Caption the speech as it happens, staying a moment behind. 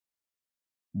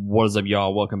What is up,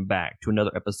 y'all? Welcome back to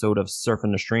another episode of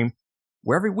Surfing the Stream,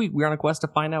 where every week we're on a quest to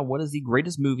find out what is the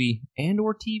greatest movie and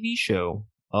or TV show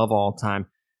of all time.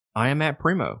 I am Matt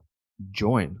Primo,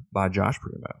 joined by Josh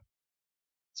Primo.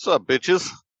 What's up, bitches?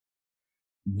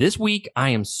 This week,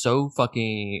 I am so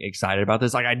fucking excited about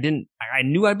this. I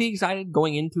knew I'd be excited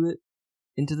going into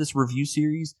this review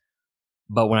series,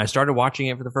 but when I started watching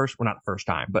it for not the first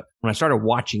time, but when I started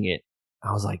watching it,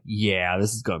 I was like, yeah,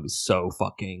 this is going to be so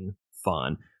fucking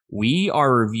fun. We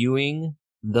are reviewing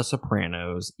The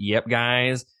Sopranos. Yep,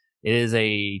 guys. It is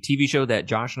a TV show that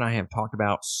Josh and I have talked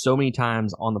about so many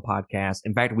times on the podcast.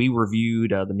 In fact, we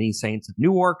reviewed The Many Saints of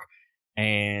Newark,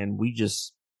 and we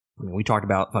talked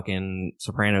about fucking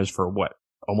Sopranos for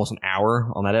almost an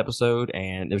hour on that episode,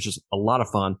 and it was just a lot of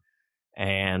fun.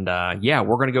 And yeah,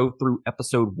 we're going to go through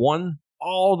episode 1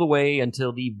 all the way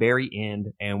until the very end,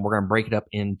 and we're going to break it up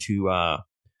into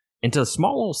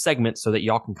small little segments so that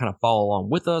y'all can kind of follow along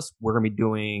with us. We're going to be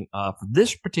doing, for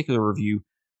this particular review,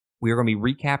 we are going to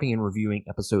be recapping and reviewing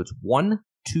episodes 1,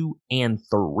 2, and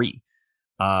 3.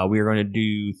 We are going to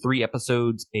do 3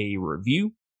 episodes a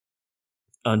review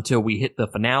until we hit the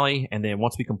finale, and then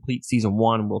once we complete season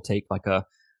 1, we'll take like a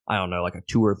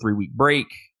 2 or 3 week break,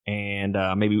 and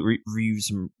maybe review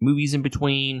some movies in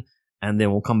between, and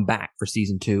then we'll come back for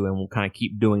season 2, and we'll kind of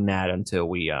keep doing that until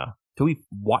we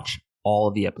watch all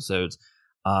of the episodes.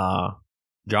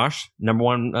 Josh, number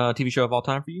one TV show of all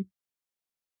time for you?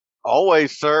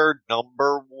 Always, sir,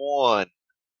 number 1.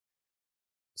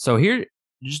 So here,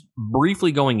 just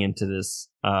briefly going into this,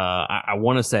 I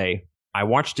want to say I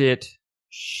watched it.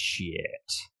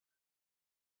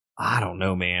 I don't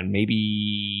know, man.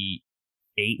 Maybe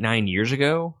 8-9 years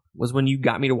ago was when you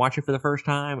got me to watch it for the first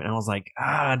time, and I was like,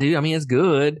 dude. I mean, it's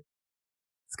good.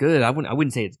 It's good. I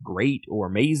wouldn't say it's great or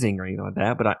amazing or anything like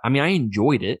that, but I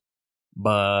enjoyed it,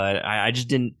 but I just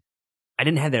didn't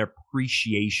have that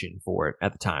appreciation for it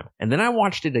at the time. And then I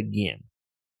watched it again,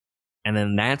 and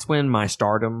then that's when my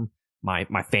stardom, my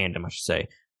fandom, I should say,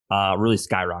 really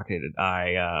skyrocketed.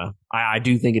 I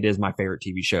do think it is my favorite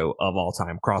TV show of all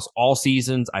time. Across all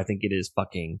seasons, I think it is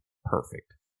fucking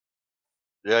perfect.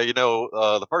 Yeah,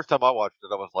 the first time I watched it,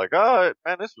 I was like, oh,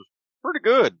 man, this was pretty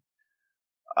good.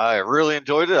 I really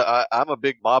enjoyed it. I'm a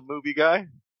big mob movie guy.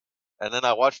 And then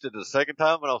I watched it the second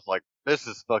time, and I was like, this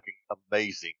is fucking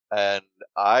amazing. And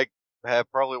I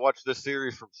have probably watched this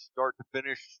series from start to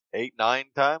finish 8-9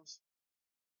 times.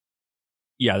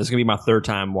 Yeah, this is going to be my third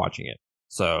time watching it.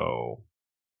 So,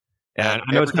 and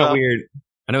I know it's every kind of time, weird.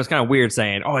 I know it's kind of weird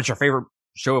saying, "Oh, it's your favorite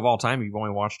show of all time." You've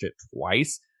only watched it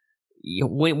twice.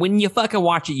 When you fucking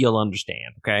watch it, you'll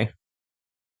understand. Okay.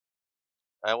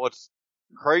 and what's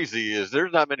crazy is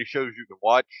there's not many shows you can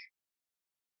watch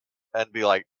and be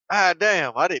like,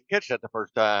 damn, I didn't catch that the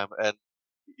first time. And,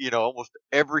 almost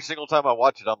every single time I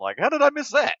watch it, I'm like, how did I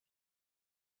miss that?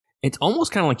 It's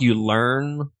almost kind of like you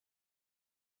learn.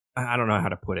 I don't know how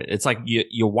to put it. It's like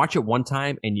you watch it one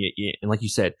time, and and like you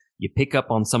said, you pick up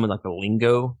on some of like the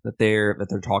lingo that they're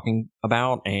talking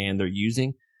about and they're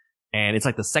using. And it's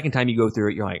like the second time you go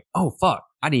through it, you're like, oh fuck,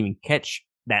 I didn't even catch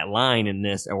that line in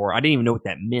this, or I didn't even know what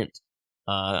that meant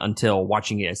until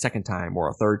watching it a second time or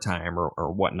a third time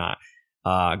or whatnot.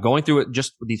 Going through it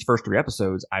just with these first 3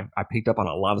 episodes, I picked up on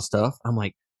a lot of stuff. I'm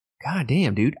like, God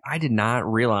damn, dude, I did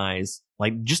not realize,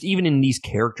 like, just even in these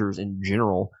characters in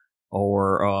general,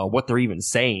 or what they're even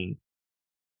saying,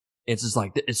 it's just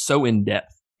like, it's so in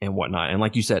depth and whatnot. And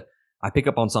like you said, I pick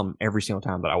up on something every single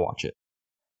time that I watch it.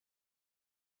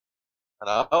 And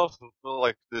I also feel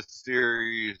like this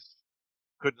series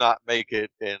could not make it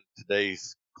in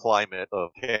today's climate of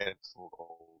cancel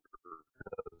culture.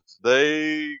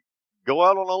 They go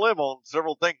out on a limb on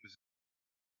several things.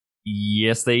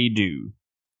 Yes, they do.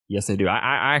 Yes, they do.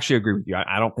 I actually agree with you.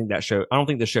 I don't think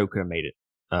the show could have made it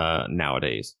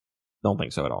nowadays. Don't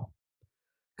think so at all.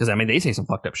 Because I mean, they say some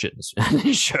fucked up shit in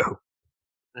this show.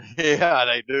 Yeah,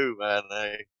 they do, man.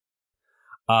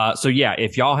 So yeah,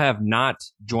 if y'all have not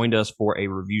joined us for a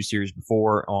review series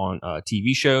before on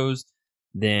TV shows,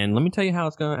 then let me tell you how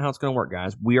it's gonna work,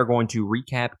 guys. We are going to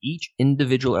recap each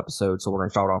individual episode. So we're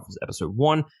gonna start off with episode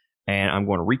 1, and I'm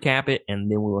going to recap it,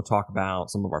 and then we will talk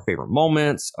about some of our favorite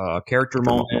moments, character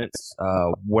moments,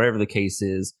 whatever the case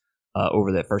is,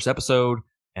 over that first episode.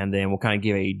 And then we'll kind of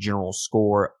give a general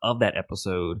score of that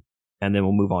episode, and then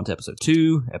we'll move on to episode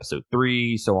 2, episode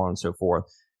 3, so on and so forth.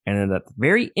 And then at the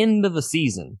very end of the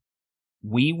season,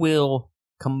 we will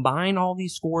combine all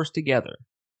these scores together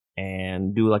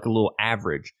and do like a little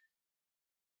average.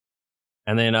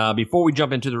 And then before we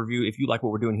jump into the review, if you like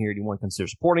what we're doing here, do you want to consider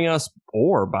supporting us?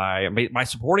 Or by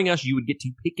supporting us, you would get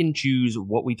to pick and choose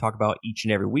what we talk about each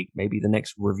and every week, maybe the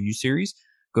next review series.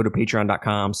 go to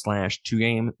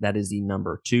patreon.com/2game. That is the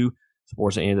number 2.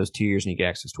 Support us at any of those tiers, and you get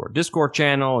access to our Discord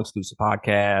channel, exclusive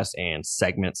podcasts, and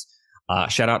segments.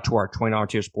 Shout out to our $20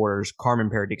 tier supporters: Carmen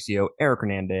Paradixio, Eric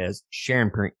Hernandez,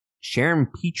 Sharon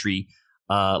Petrie,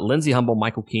 Lindsay Humble,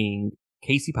 Michael King,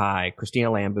 Casey Pye, Christina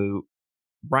Lambu,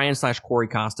 Brian/Corey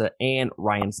Costa, and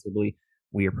Ryan Sibley.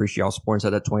 We appreciate y'all supporting us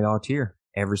at that $20 tier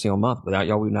every single month. Without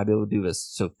y'all, we would not be able to do this.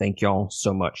 So thank y'all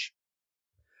so much.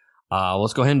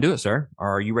 Let's go ahead and do it, sir.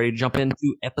 Are you ready to jump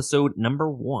into episode number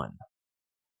 1?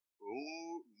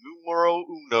 Numero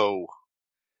uno.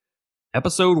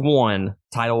 Episode 1,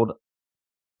 titled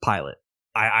Pilot.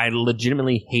 I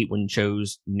legitimately hate when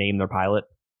shows name their pilot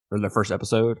or their first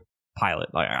episode Pilot.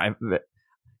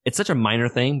 It's such a minor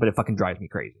thing, but it fucking drives me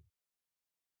crazy.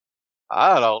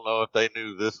 I don't know if they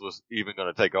knew this was even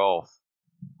going to take off.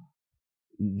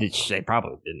 They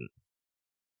probably didn't.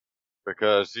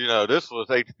 Because, this was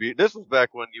HBO. This was back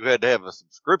when you had to have a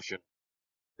subscription,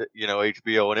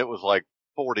 HBO, and it was like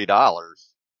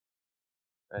 $40.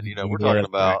 And, we're talking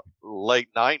about late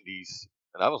 90s,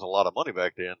 and that was a lot of money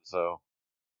back then, so.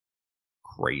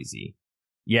 Crazy.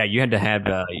 Yeah, you had to have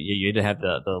the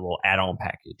little add-on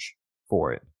package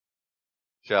for it.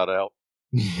 Shout out.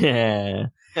 Yeah.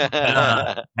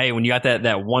 Hey, when you got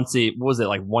that once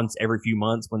every few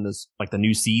months when this the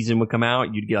new season would come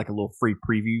out, you'd get a little free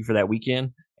preview for that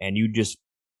weekend, and you just,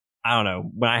 I don't know,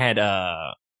 when I had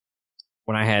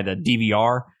a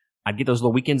DVR, I'd get those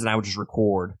little weekends and I would just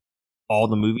record all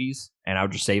the movies and I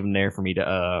would just save them there for me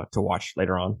to watch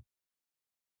later on.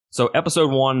 So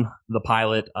episode 1, the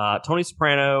pilot, Tony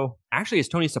Soprano. Actually, it's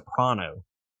Tony Soprano.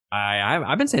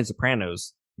 I've been saying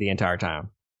Sopranos the entire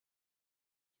time.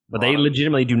 But they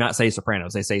legitimately do not say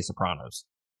Sopranos. They say Sopranos.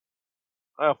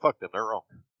 Oh, fuck them. They're wrong.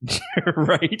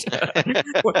 Right?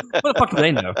 what the fuck do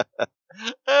they know?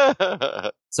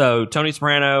 So, Tony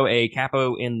Soprano, a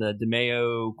capo in the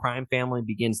DeMeo crime family,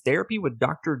 begins therapy with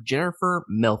Dr. Jennifer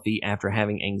Melfi after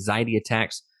having anxiety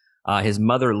attacks. His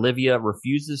mother, Livia,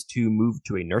 refuses to move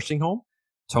to a nursing home.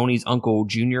 Tony's uncle,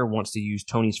 Junior, wants to use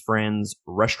Tony's friend's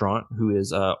restaurant, who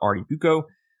is Artie Bucco,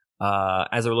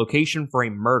 as a location for a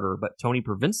murder, but Tony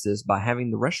prevents this by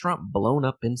having the restaurant blown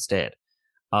up instead.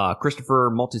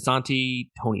 Christopher Moltisanti,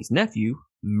 Tony's nephew,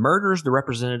 murders the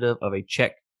representative of a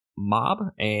Czech mob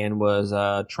and was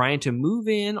trying to move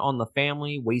in on the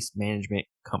family waste management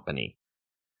company.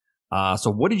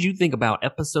 So what did you think about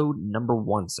episode number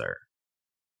 1, sir?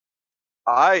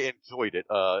 I enjoyed it.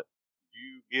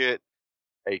 You get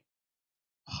a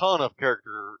ton of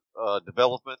character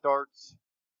development arcs.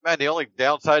 Man, the only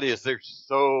downside is there's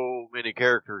so many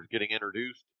characters getting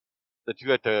introduced that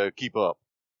you have to keep up.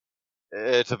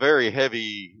 It's a very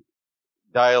heavy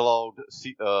dialogue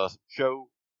show,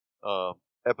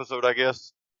 episode, I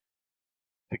guess,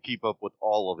 to keep up with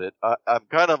all of it. I'm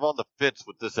kind of on the fence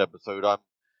with this episode. I'm,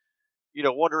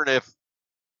 wondering if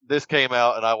this came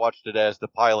out and I watched it as the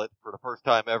pilot for the first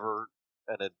time ever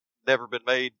and it never been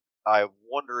made. I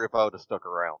wonder if I would have stuck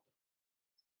around.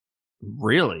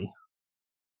 Really?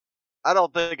 I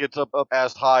don't think it's up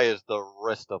as high as the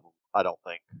rest of them. I don't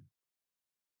think.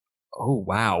 Oh,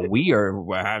 wow.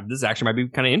 This actually might be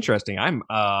kind of interesting. I'm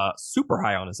super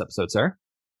high on this episode, sir.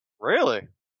 Really?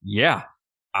 Yeah.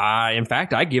 In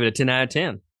fact, I give it a 10 out of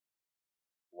 10.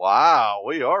 Wow,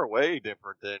 we are way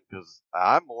different then, because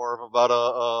I'm more of about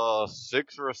a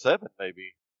 6 or a 7,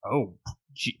 maybe. Oh,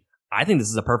 gee. I think this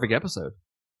is a perfect episode.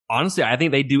 Honestly, I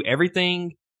think they do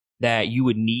everything that you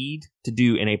would need to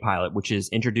do in a pilot, which is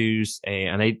introduce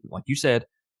and they, like you said,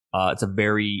 it's a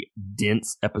very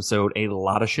dense episode. A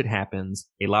lot of shit happens.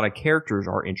 A lot of characters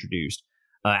are introduced.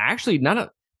 Actually,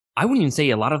 I wouldn't even say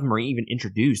a lot of them are even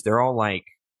introduced. They're all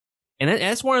and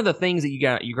that's one of the things that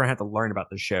you're gonna have to learn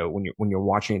about the show when you're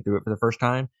watching it through it for the first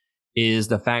time, is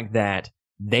the fact that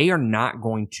they are not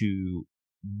going to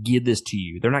give this to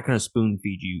you. They're not going to spoon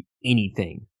feed you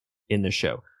anything in the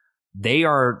show.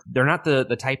 They're not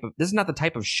the type of, this is not the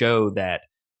type of show that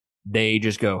they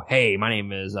just go, hey, my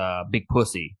name is Big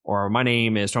Pussy, or my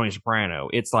name is Tony Soprano.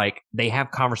 It's like they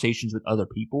have conversations with other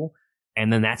people,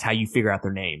 and then that's how you figure out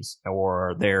their names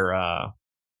or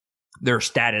their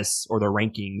status or their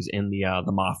rankings in the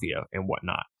mafia and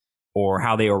whatnot, or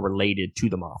how they are related to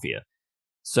the mafia.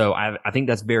 So I think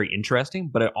that's very interesting,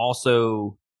 but it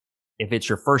also, if it's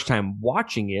your first time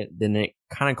watching it, then it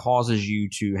kind of causes you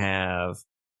to have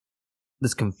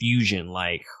this confusion,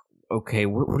 like, okay,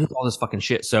 what is all this fucking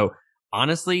shit? So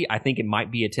honestly, I think it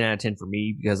might be a 10 out of 10 for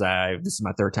me, because this is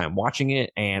my third time watching it,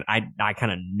 and I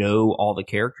kind of know all the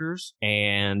characters,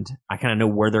 and I kind of know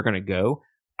where they're going to go.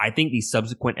 I think these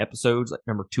subsequent episodes, like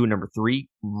number 2 and number 3,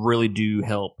 really do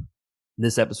help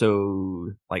this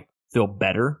episode feel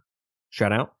better.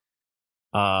 Shout out.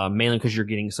 Mainly because you're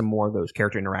getting some more of those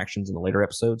character interactions in the later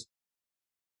episodes.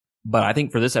 But I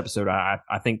think for this episode, I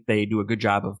think they do a good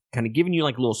job of kind of giving you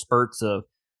like little spurts of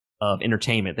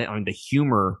entertainment. I mean, the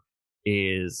humor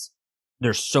is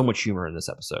there's so much humor in this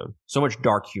episode, so much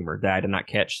dark humor that I did not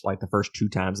catch like the first 2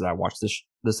 times that I watched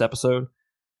this episode.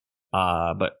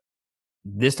 But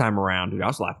this time around, dude, I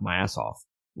was laughing my ass off,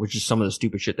 which is some of the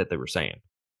stupid shit that they were saying.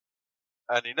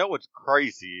 And you know what's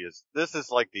crazy is this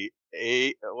is like the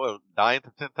 9th or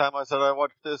 10th time I said I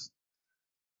watched this.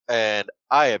 And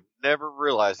I have never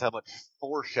realized how much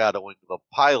foreshadowing the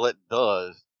pilot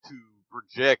does to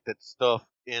project that stuff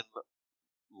in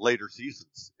later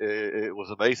seasons. It was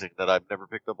amazing that I've never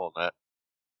picked up on that.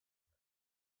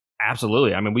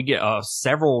 Absolutely. I mean, we get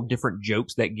several different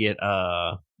jokes that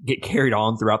get carried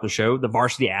on throughout the show. The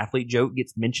varsity athlete joke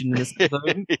gets mentioned in this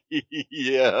episode.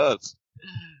 Yes.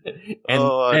 And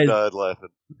I died laughing.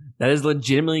 That is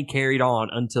legitimately carried on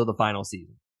until the final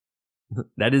season.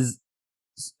 That is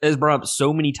brought up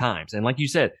so many times. And like you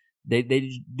said,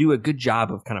 they do a good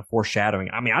job of kind of foreshadowing.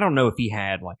 I mean, I don't know if he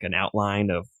had like an outline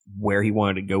of where he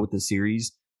wanted to go with the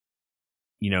series,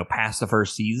 past the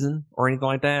first season or anything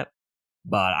like that.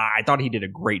 But I thought he did a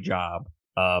great job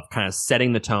of kind of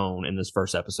setting the tone in this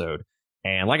first episode.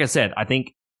 And like I said, I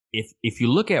think if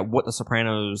you look at what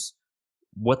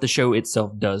the show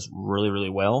itself does really,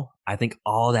 really well, I think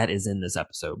all that is in this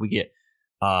episode. We get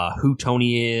who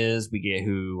Tony is, we get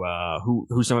who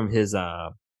some of his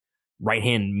right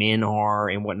hand men are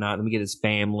and whatnot. Then we get his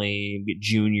family, we get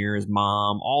Junior, his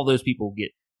mom, all those people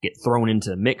get thrown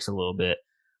into the mix a little bit.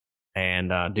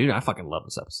 And dude, I fucking love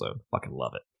this episode. Fucking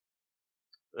love it.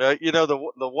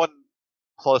 The one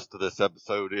plus to this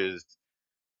episode is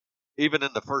even in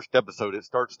the first episode, it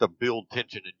starts to build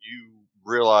tension, and you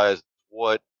realize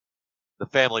what the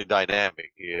family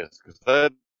dynamic is, because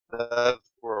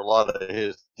that's where a lot of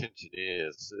his tension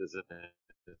is in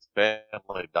his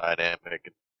family dynamic.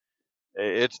 And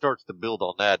it starts to build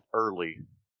on that early.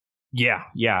 Yeah.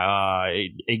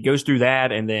 It goes through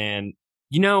that, and then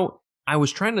I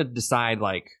was trying to decide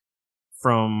like I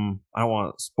don't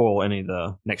want to spoil any of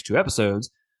the next 2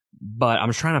 episodes, but I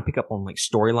was trying to pick up on like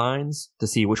storylines to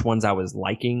see which ones I was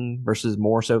liking versus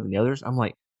more so than the others. I'm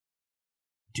like,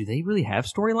 do they really have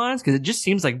storylines? Because it just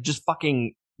seems like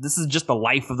this is just the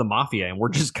life of the mafia, and we're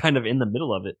just kind of in the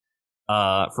middle of it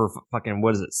for fucking,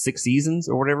 what is it, 6 seasons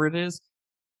or whatever it is.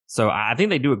 So I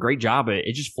think they do a great job at it.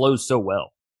 It just flows so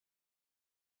well.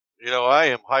 I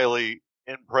am highly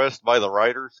impressed by the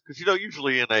writers, because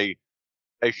usually in a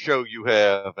show you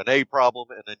have an A problem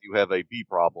and then you have a B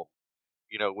problem,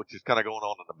 which is kind of going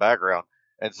on in the background.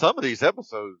 And some of these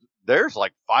episodes, there's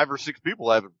like 5 or 6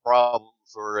 people having problems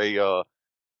or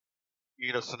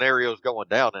scenarios going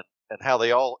down, and how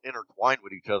they all intertwine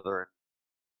with each other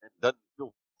and doesn't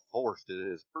feel forced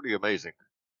is pretty amazing.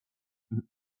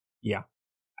 Yeah,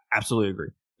 absolutely agree.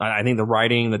 I think the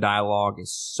writing, the dialogue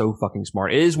is so fucking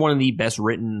smart. It is one of the best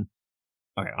written.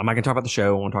 Okay, I'm not gonna talk about the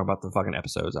show. I want to talk about the fucking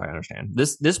episodes. I understand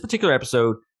this particular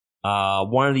episode,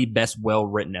 one of the best well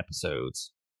written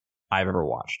episodes I've ever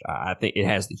watched. I think it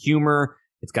has the humor.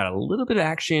 It's got a little bit of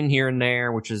action here and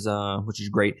there, which is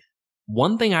great.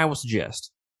 One thing I will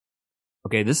suggest.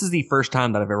 Okay, this is the first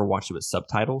time that I've ever watched it with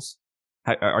subtitles.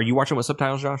 Are you watching with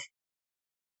subtitles, Josh?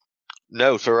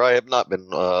 No, sir. I have not been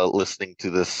listening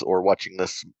to this or watching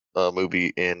this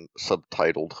movie in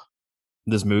subtitled.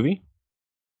 This movie?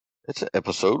 It's an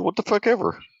episode. What the fuck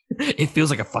ever? It feels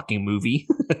like a fucking movie.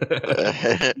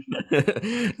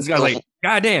 This guy's like,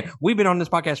 God damn, we've been on this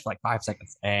podcast for like 5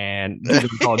 seconds, and this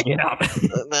is called Get Out.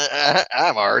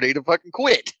 I'm already to fucking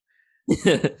quit.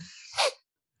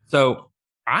 So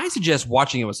I suggest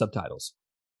watching it with subtitles.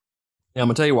 And I'm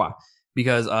gonna tell you why.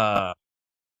 Because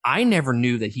I never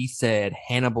knew that he said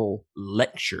Hannibal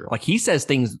Lecter. Like, he says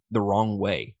things the wrong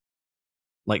way,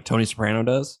 like Tony Soprano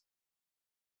does.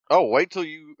 Oh, wait till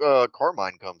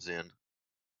Carmine comes in.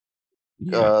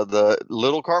 Yeah. The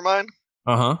little Carmine?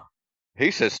 Uh-huh.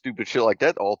 He says stupid shit like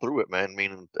that all through it, man,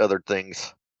 meaning other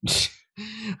things.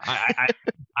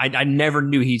 I never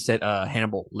knew he said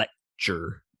Hannibal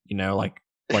Lecter, like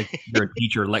you're a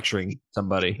teacher lecturing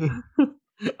somebody.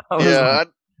 I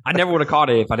never would have caught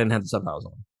it if I didn't have the subtitles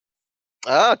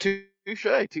on. Touche.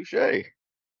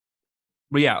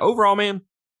 But yeah, overall, man,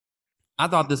 I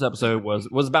thought this episode was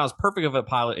about as perfect of a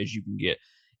pilot as you can get.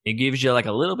 It gives you like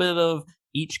a little bit of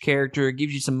each character. It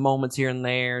gives you some moments here and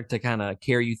there to kind of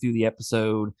carry you through the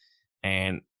episode.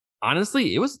 And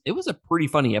honestly, it was a pretty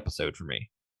funny episode for me.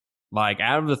 Like,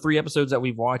 out of the 3 episodes that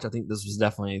we've watched, I think this was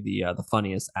definitely the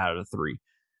funniest out of the 3.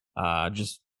 I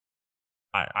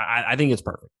think it's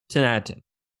perfect. 10 out of 10.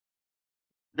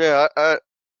 Yeah,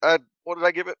 what did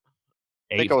I give it?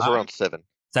 I think Eight, I was five, around 7.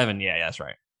 7. Yeah, that's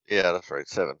right. Yeah, that's right,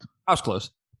 7. I was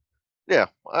close. Yeah,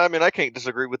 I mean, I can't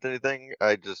disagree with anything.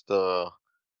 I just uh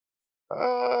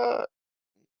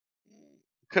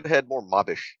could have had more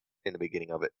mobbish in the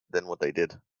beginning of it than what they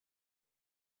did.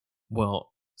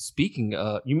 Well, speaking,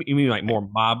 you mean like more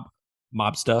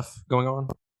mob stuff going on? Is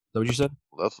that what you said?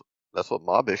 That's that's what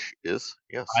mobbish is.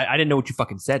 Yes. I didn't know what you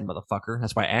fucking said, motherfucker.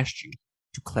 That's why I asked you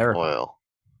to clarify. Well,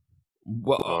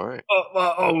 Whoa. all right.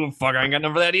 Oh, fuck! I ain't got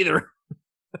none for that either.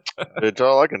 Bitch,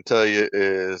 all I can tell you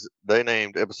is they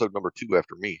named episode number 2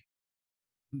 after me.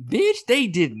 Bitch, they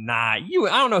did not. I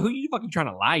don't know who you fucking trying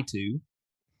to lie to.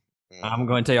 I'm Hmm.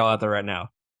 going to tell y'all out there right now.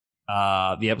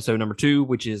 The episode number 2,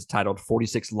 which is titled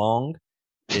 46 Long.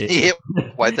 Yep.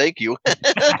 Why, thank you.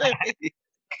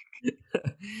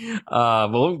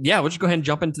 Well, yeah, we'll just go ahead and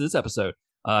jump into this episode.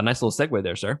 Nice little segue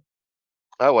there, sir.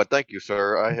 Oh, well, thank you,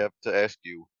 sir. I have to ask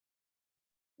you,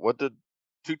 what did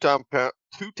two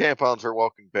tampons are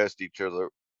walking past each other?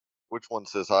 Which one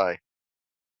says hi?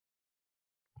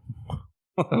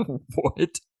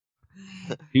 What?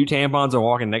 Two tampons are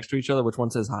walking next to each other. Which one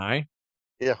says hi?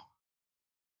 Yeah,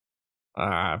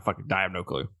 Fucking, I have no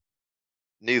clue.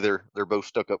 neither. They're both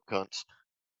stuck up cunts.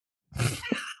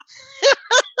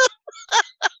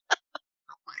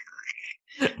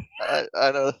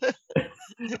 I know.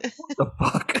 The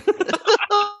fuck?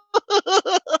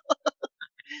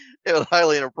 It was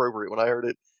highly inappropriate when I heard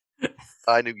it.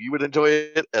 I knew you would enjoy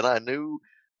it, and I knew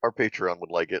our Patreon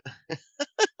would like it.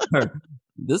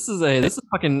 This is a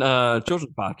fucking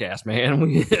children's podcast, man.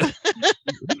 We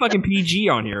fucking PG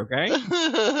on here, okay?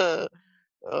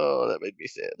 Oh, that made me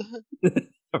sad.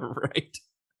 Right.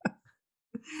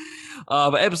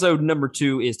 But episode number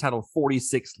 2 is titled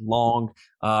 46 Long.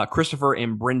 Christopher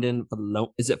and Brendan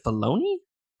Filoni. Is it Filoni?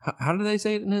 How do they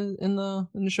say it in the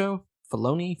show?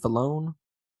 Filoni? Filone?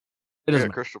 It doesn't Yeah,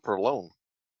 matter. Christopher Malone.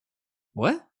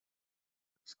 What?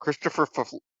 It's Christopher No.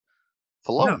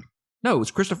 Falone. No,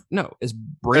 it's Christopher. No, it's It's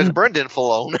Brendan. Brendan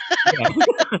Falone. Yeah.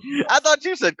 I thought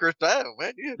you said Chris. Oh,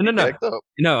 man, you had me No. jacked up.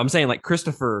 No, I'm saying like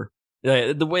Christopher.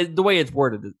 The way it's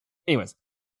worded. Anyways,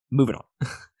 moving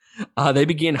on. They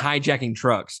begin hijacking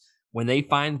trucks. When they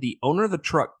find the owner of the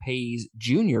truck pays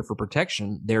Junior for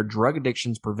protection, their drug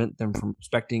addictions prevent them from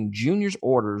respecting Junior's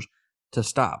orders to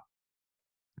stop.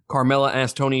 Carmela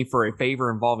asks Tony for a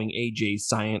favor involving AJ's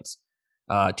science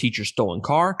teacher's stolen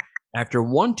car. After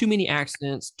one too many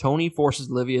accidents, Tony forces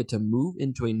Livia to move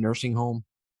into a nursing home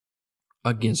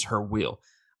against her will.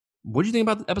 What do you think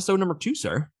about episode number 2,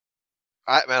 sir?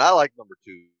 I like number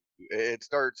 2. It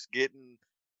starts getting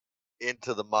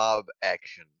into the mob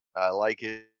action. I like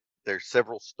it. There's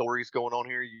several stories going on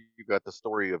here. You got the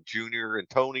story of Junior and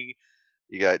Tony.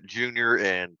 You got Junior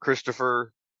and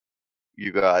Christopher.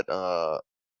 You got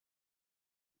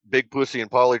Big Pussy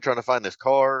and Polly trying to find this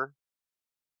car.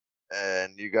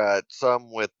 And you got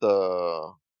some with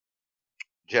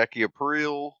Jackie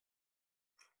Aprile,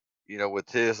 with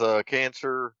his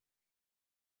cancer.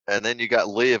 And then you got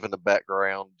Liv in the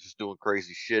background just doing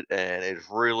crazy shit. And it's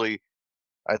really,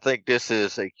 I think this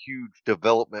is a huge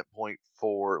development point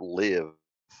for Liv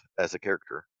as a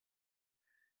character.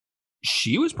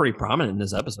 She was pretty prominent in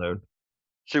this episode.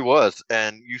 She was.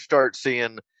 And you start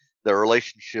seeing the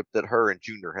relationship that her and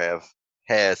Junior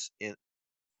has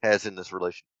in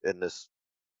this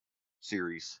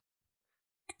series.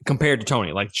 Compared to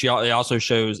Tony, like it also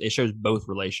shows both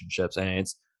relationships, and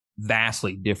it's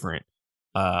vastly different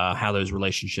how those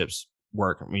relationships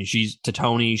work. I mean, she's to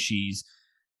Tony, she's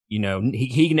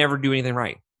he can never do anything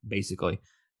right, basically.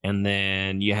 And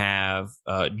then you have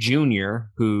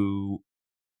Junior, who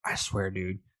I swear,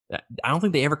 dude, I don't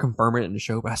think they ever confirm it in the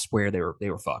show, but I swear they were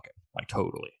fucking like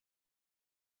totally.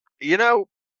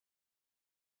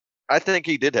 I think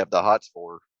he did have the hots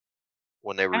for her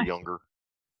when they were younger.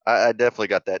 I definitely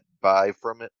got that vibe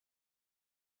from it.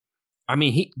 I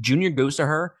mean, Junior goes to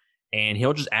her and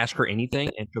he'll just ask her anything,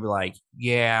 and she'll be like,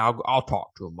 "Yeah, I'll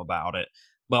talk to him about it."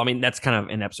 Well, I mean, that's kind of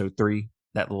in episode 3,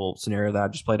 that little scenario that I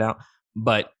just played out.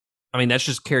 But I mean, that's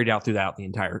just carried out throughout the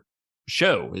entire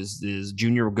show. Is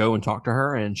Junior will go and talk to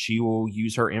her, and she will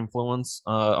use her influence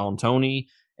on Tony,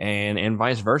 and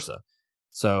vice versa.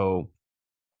 So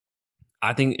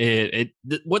I think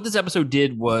what this episode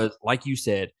did was, like you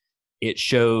said, it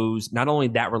shows not only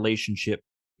that relationship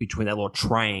between that little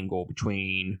triangle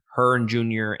between her and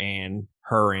Junior and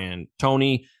her and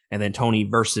Tony, and then Tony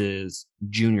versus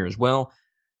Junior as well.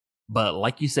 But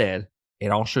like you said, it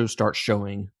also starts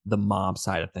showing the mob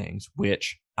side of things,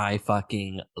 which I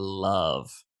fucking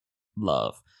love.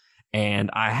 And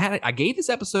I gave this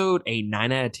episode a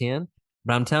 9 out of 10,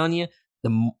 but I'm telling you,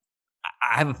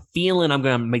 I have a feeling I'm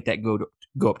going to make that go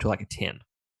up to like a 10.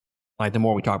 Like the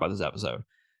more we talk about this episode,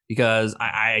 because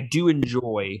I do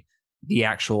enjoy the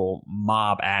actual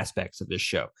mob aspects of this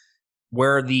show,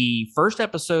 where the first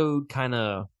episode kind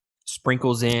of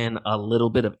sprinkles in a little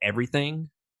bit of everything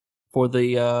for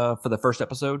the first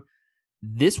episode.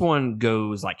 This one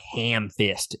goes like ham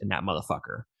fist in that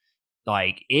motherfucker.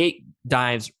 Like it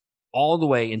dives all the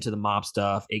way into the mob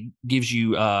stuff. It gives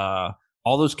you all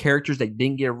those characters that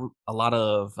didn't get a lot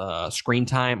of screen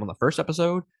time on the first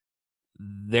episode.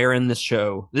 They're in this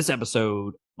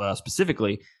episode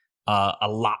specifically, a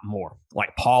lot more.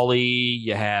 Like Paulie,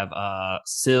 you have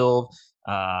Sylv,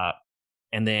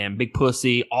 and then Big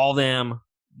Pussy. All them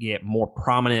get more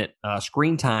prominent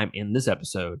screen time in this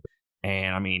episode.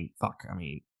 And I mean,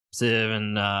 Sylv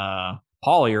and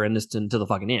Paulie are in this to the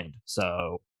fucking end.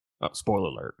 So, spoiler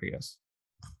alert, I guess.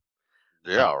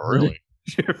 Yeah, really.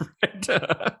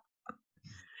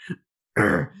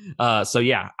 So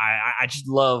yeah, I just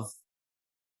love,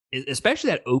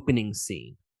 especially that opening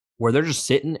scene where they're just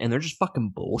sitting and they're just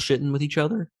fucking bullshitting with each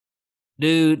other.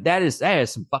 Dude, that is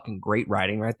some fucking great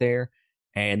writing right there.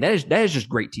 And that is just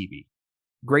great TV.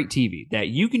 Great TV that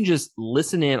you can just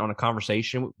listen in on a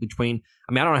conversation between.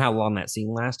 I mean, I don't know how long that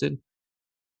scene lasted,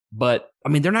 but I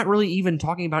mean, they're not really even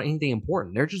talking about anything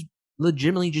important. They're just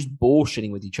legitimately just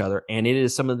bullshitting with each other. And it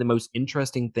is some of the most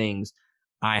interesting things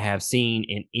I have seen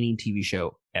in any TV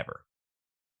show ever.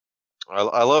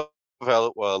 I love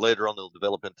how later on they'll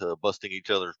develop into busting each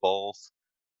other's balls,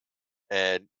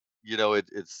 and you know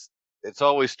it's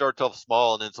always starts off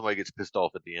small and then somebody gets pissed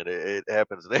off at the end. It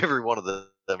happens in every one of them.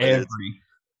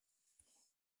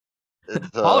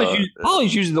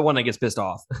 Paulie's usually the one that gets pissed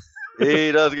off.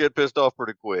 He does get pissed off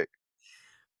pretty quick.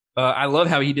 I love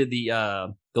how he did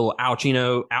the little Al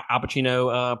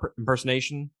Pacino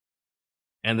impersonation.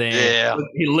 And then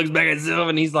he looks back at Sylv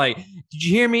and he's like, "Did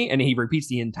you hear me?" And he repeats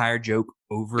the entire joke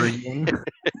over again.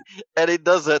 And he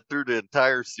does that through the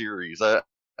entire series. I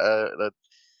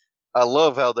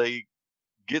love how they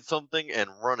get something and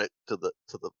run it to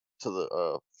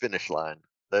the finish line.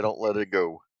 They don't let it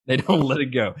go. They don't let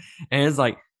it go. And it's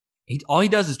like all he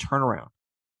does is turn around.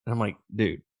 And I'm like,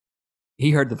 dude, he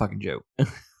heard the fucking joke.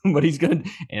 But he's gonna,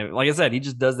 and like I said, he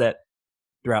just does that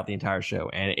throughout the entire show.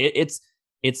 And it's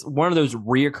one of those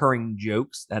reoccurring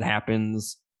jokes that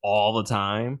happens all the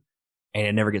time, and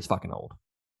it never gets fucking old.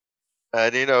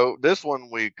 And this one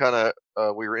we kind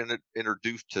of we were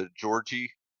introduced to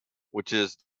Georgie, which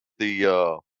is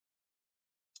the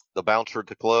bouncer at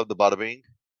the club, the Bada Bing.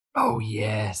 Oh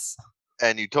yes.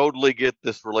 And you totally get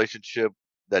this relationship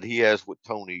that he has with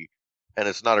Tony, and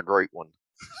it's not a great one.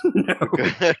 No.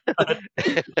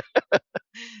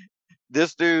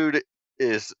 This dude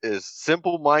is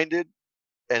simple-minded,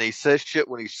 and he says shit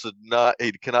when he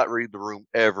cannot read the room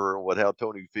ever, and how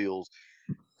Tony feels.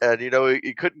 And he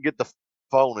couldn't get the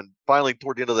phone, and finally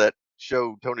toward the end of that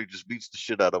show, Tony just beats the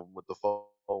shit out of him with the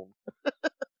phone.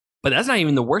 But that's not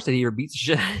even the worst that he ever beats the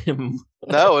shit out of him.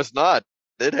 No, it's not.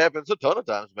 It happens a ton of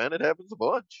times, man. It happens a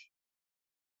bunch.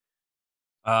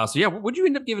 So yeah, what'd you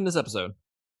end up giving this episode?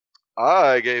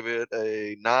 I gave it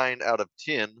a 9 out of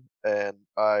 10, and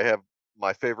I have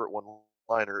my favorite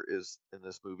one-liner is in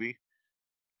this movie.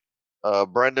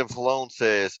 Brendan Filone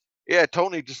says, "Yeah,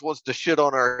 Tony just wants to shit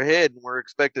on our head, and we're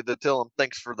expected to tell him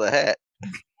thanks for the hat."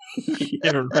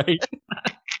 Yeah, right.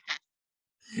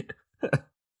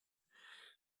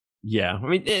 Yeah, I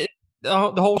mean,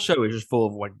 the whole show is just full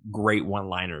of like great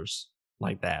one-liners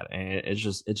like that, and it's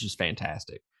just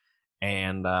fantastic.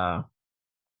 And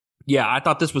yeah, I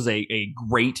thought this was a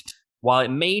great. While it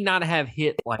may not have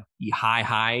hit like the high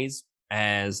highs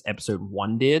as episode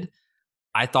 1 did,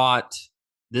 I thought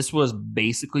this was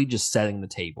basically just setting the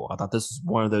table. I thought this was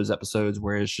one of those episodes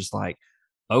where it's just like,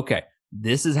 okay,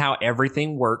 this is how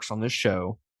everything works on this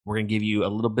show. We're going to give you a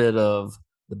little bit of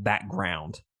the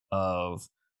background of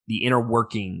the inner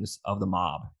workings of the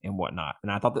mob and whatnot.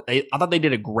 And I thought they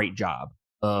did a great job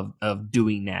of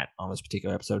doing that on this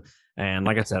particular episode. And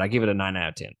like I said, I give it a 9 out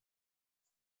of 10.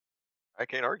 I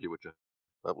can't argue with you.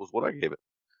 That was what I gave it.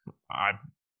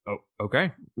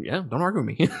 Okay. Yeah, don't argue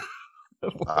with me.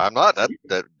 I'm not.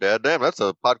 That damn, that's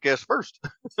a podcast first.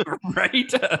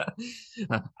 Right?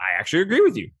 I actually agree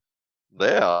with you.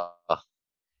 Yeah.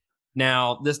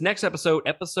 Now, this next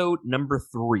episode number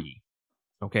 3.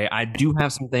 Okay, I do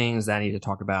have some things that I need to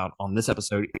talk about on this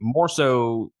episode, more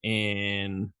so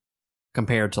in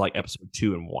compared to like episode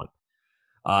 2 and 1.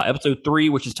 Episode 3,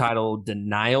 which is titled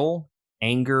Denial,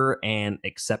 Anger, and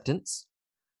Acceptance.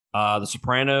 The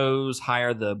Sopranos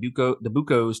hire the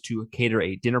Buccos to cater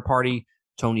a dinner party.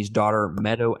 Tony's daughter,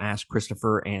 Meadow, asks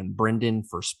Christopher and Brendan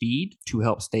for speed to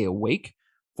help stay awake.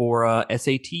 for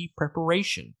SAT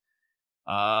preparation.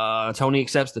 Tony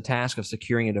accepts the task of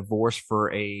securing a divorce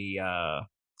for a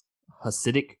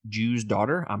Hasidic Jew's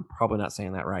daughter. I'm probably not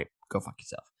saying that right. Go fuck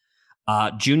yourself.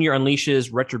 Junior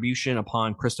unleashes retribution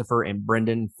upon Christopher and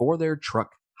Brendan for their truck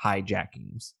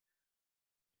hijackings.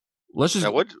 Let's just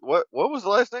Now, what was the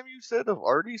last name you said of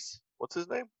Artie's? What's his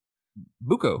name?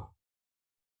 Buko.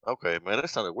 Okay, man, that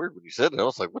sounded weird when you said it. I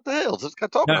was like, what the hell is this guy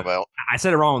talking about? I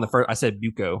said it wrong on the first. I said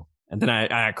Buko, and then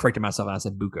I corrected myself and I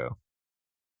said Buko.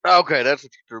 Okay, that's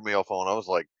what you threw me off on. I was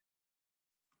like,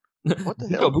 what the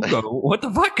hell? Buko, what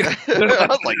the fuck? I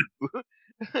was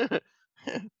like,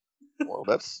 well,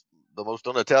 that's the most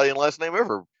un-Italian last name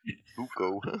ever.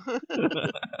 Buko.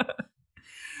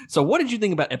 So what did you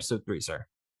think about episode 3, sir?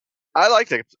 I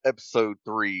liked episode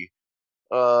 3.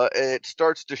 It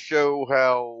starts to show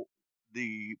how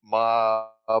the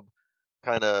mob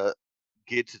kind of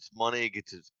gets its money,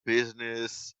 gets its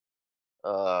business,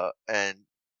 and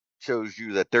shows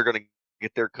you that they're going to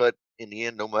get their cut in the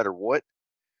end no matter what.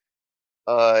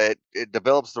 It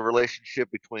develops the relationship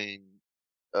between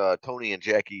Tony and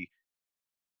Jackie,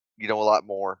 a lot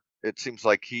more. It seems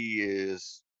like he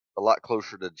is a lot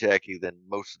closer to Jackie than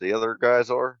most of the other guys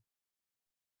are.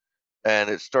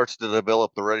 And it starts to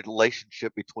develop the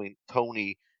relationship between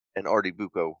Tony and Artie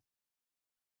Bucco.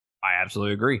 I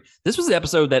absolutely agree. This was the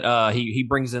episode that he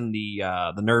brings in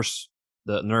the nurse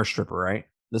stripper, right?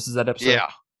 This is that episode. Yeah,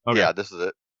 okay. Yeah, this is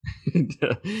it.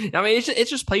 I mean, it's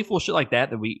just playful shit like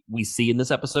that we see in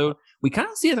this episode. We kind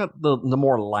of see the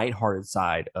more lighthearted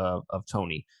side of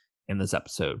Tony in this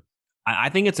episode. I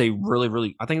think it's a really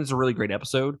great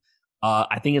episode.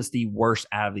 I think it's the worst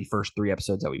out of the first 3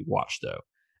 episodes that we watched, though.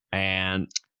 And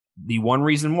the one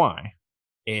reason why,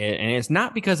 and it's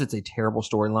not because it's a terrible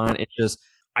storyline, it's just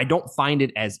I don't find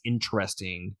it as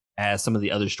interesting as some of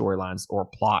the other storylines or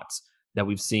plots that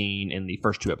we've seen in the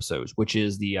first 2 episodes, which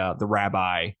is the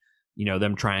rabbi,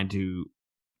 them trying to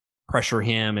pressure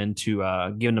him into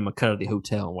giving him a cut of the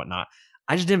hotel and whatnot.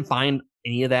 I just didn't find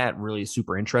any of that really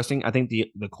super interesting. I think the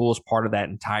coolest part of that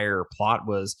entire plot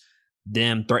was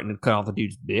them threatening to cut off the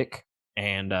dude's dick,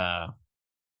 and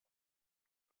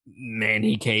man,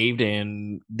 he caved,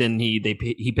 and then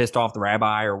he pissed off the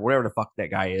rabbi or whatever the fuck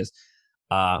that guy is.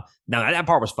 Now that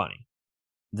part was funny.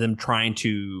 Them trying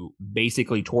to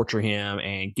basically torture him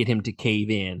and get him to cave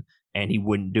in, and he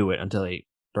wouldn't do it until they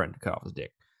threatened to cut off his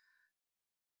dick.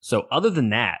 So other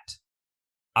than that,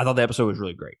 I thought the episode was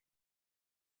really great.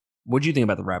 What do you think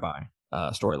about the rabbi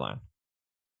storyline?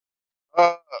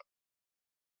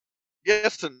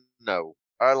 Yes and no.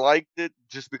 I liked it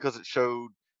just because it showed,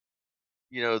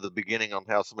 the beginning on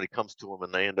how somebody comes to them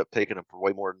and they end up taking them for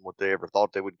way more than what they ever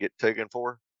thought they would get taken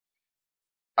for.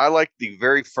 I like the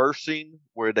very first scene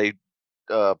where they,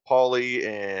 Paulie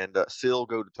and Sil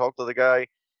go to talk to the guy.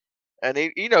 And,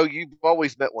 you've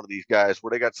always met one of these guys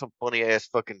where they got some funny ass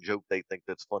fucking joke they think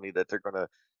that's funny that they're going to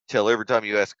tell every time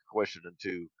you ask a question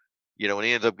into, and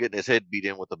he ends up getting his head beat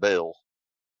in with a bell.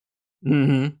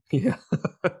 Mm-hmm. Yeah.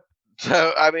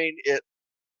 So, I mean,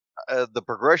 the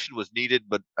progression was needed,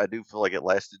 but I do feel like it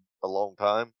lasted a long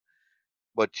time.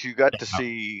 But you got to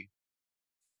see.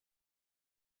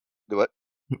 Do what?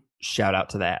 Shout out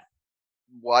to that.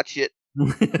 Watch it.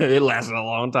 It lasted a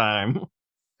long time.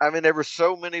 I mean, there were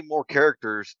so many more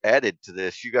characters added to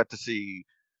this. You got to see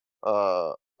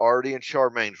Artie and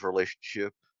Charmaine's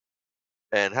relationship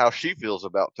and how she feels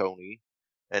about Tony.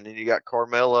 And then you got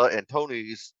Carmela and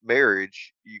Tony's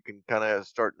marriage. You can kind of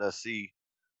starting to see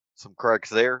some cracks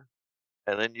there.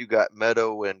 And then you got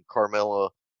Meadow and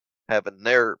Carmela having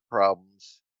their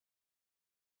problems.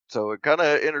 So it kind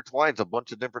of intertwines a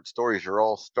bunch of different stories. You're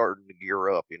all starting to gear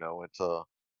up, it's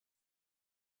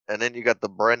and then you got the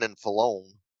Brendan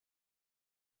Fallone,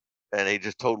 and he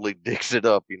just totally dicks it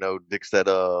up, dicks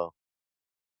that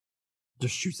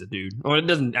just shoots the dude. Well, it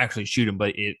doesn't actually shoot him,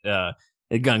 but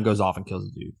the gun goes off and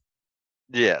kills the dude.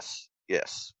 Yes.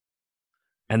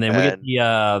 And then we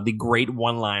get the great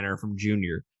one-liner from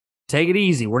Junior. Take it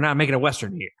easy. We're not making a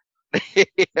Western here.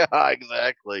 Yeah,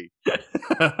 exactly.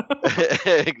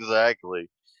 Exactly.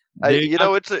 Dude,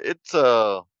 it's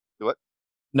what?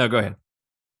 No, go ahead.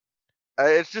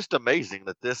 It's just amazing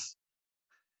that this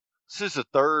is the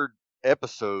 3rd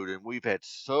episode, and we've had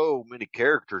so many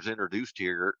characters introduced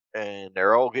here, and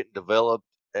they're all getting developed,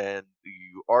 and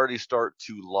you already start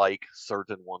to like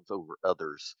certain ones over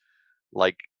others.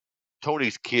 Like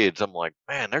Tony's kids, I'm like,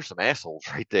 man, there's some assholes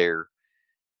right there.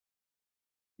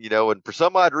 And for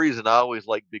some odd reason, I always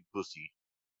like Big Pussy.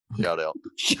 Shout out.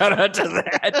 Shout out to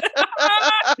that.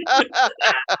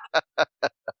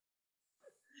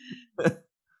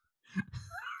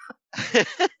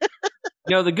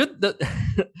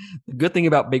 The good thing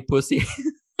about Big Pussy.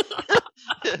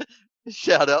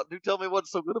 Shout out. Do tell me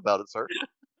what's so good about it, sir.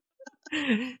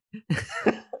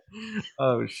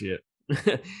 Oh shit.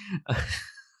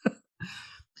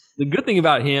 The good thing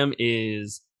about him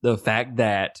is the fact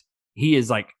that he is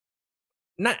like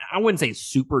not I wouldn't say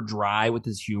super dry with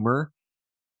his humor,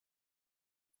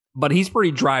 but he's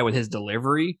pretty dry with his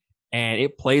delivery, and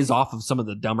it plays off of some of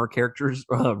the dumber characters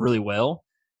really well.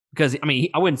 Because I mean,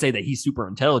 I wouldn't say that he's super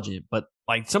intelligent, but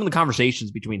like some of the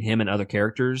conversations between him and other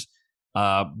characters,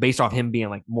 based off him being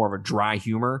like more of a dry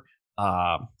humor,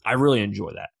 I really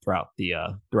enjoy that throughout the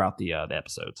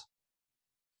episodes.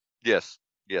 Yes,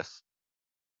 yes.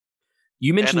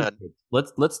 You And mentioned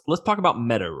let's talk about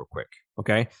Meadow real quick,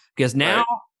 okay? Because right.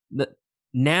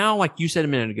 now, like you said a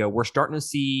minute ago, we're starting to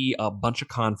see a bunch of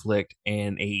conflict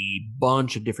and a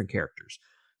bunch of different characters.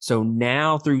 So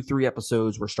now through 3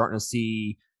 episodes, we're starting to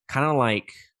see kind of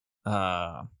like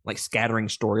scattering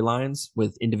storylines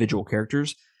with individual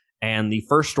characters. And the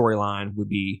first storyline would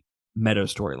be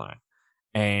Meadow's storyline.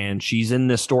 And she's in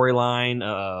this storyline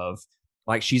of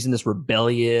like she's in this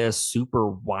rebellious, super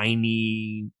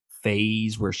whiny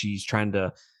phase where she's trying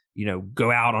to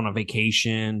go out on a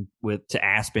vacation to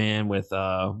Aspen with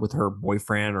her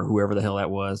boyfriend or whoever the hell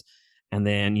that was. And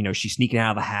then she's sneaking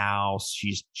out of the house.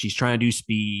 She's trying to do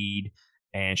speed,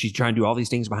 and she's trying to do all these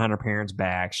things behind her parents'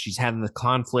 backs. She's having the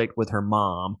conflict with her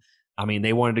mom. I mean,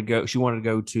 they wanted to go. She wanted to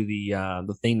go to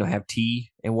the thing to have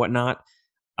tea and whatnot.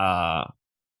 Uh,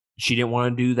 she didn't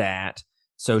want to do that.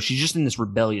 So she's just in this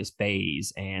rebellious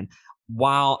phase. And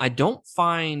while I don't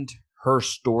find her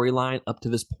storyline up to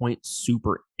this point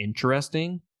super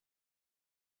interesting,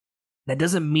 that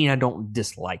doesn't mean I don't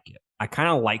dislike it. I kind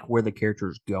of like where the character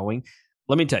is going.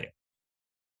 Let me tell you.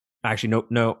 Actually,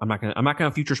 no, I'm not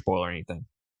gonna future spoiler anything.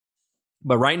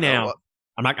 But right now, What?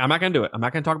 I'm not gonna do it. I'm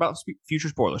not gonna talk about future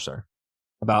spoilers, sir,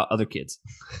 about other kids.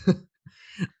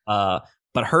 uh,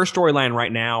 but her storyline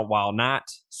right now, while not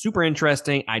super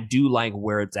interesting, I do like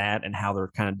where it's at and how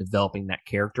they're kind of developing that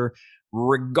character,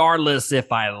 regardless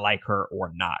if I like her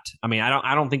or not. I mean,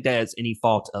 I don't think that it's any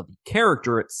fault of the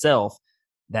character itself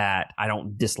that I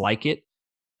don't dislike it.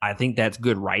 I think that's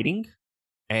good writing,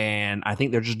 and I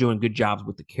think they're just doing good jobs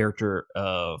with the character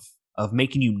of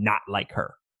making you not like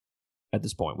her at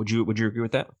this point. Would you agree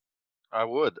with that? I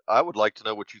would. I would like to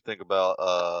know what you think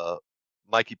about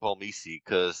Mikey Palmisi,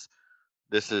 because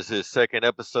this is his second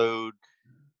episode,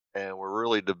 and we're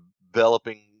really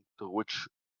developing to which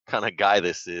kind of guy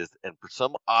this is. And for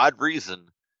some odd reason,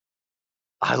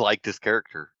 I like this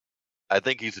character. I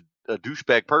think he's a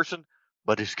douchebag person,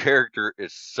 but his character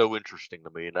is so interesting to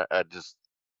me, and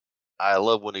I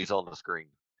love when he's on the screen.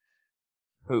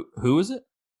 Who is it?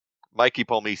 Mikey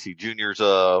Palmisi, Junior's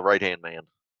right hand man.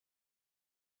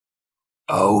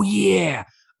 Oh yeah.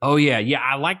 Oh yeah. Yeah.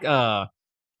 I like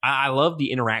I love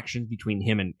the interactions between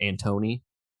him and Tony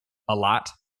a lot.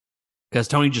 Because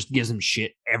Tony just gives him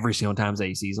shit every single time that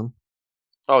he sees him.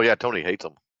 Oh yeah, Tony hates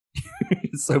him.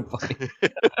 It's so funny.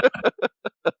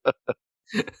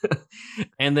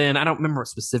 And then I don't remember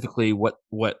specifically what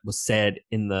was said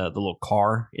in the little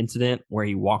car incident where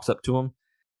he walks up to him.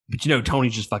 But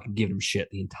Tony's just fucking giving him shit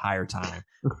the entire time.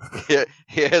 Yeah,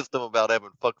 he asked him about having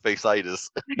fuckface-itis.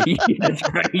 Yeah, that's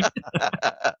right.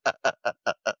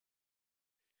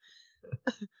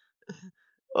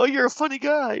 Oh, you're a funny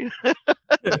guy.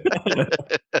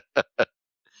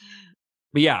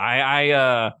 But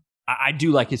yeah, I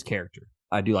do like his character.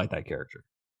 I do like that character.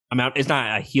 I mean, it's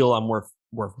not a heel I'm worth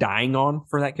dying on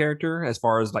for that character as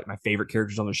far as like my favorite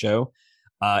characters on the show.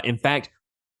 In fact,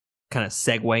 kind of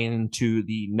segue into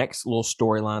the next little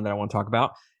storyline that I want to talk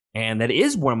about, and that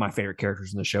is one of my favorite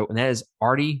characters in the show, and that is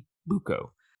Artie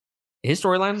Bucco. His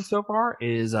storyline so far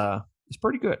is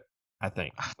pretty good, I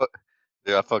think.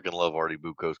 Yeah, I fucking love Artie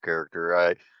Bucco's character.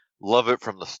 I love it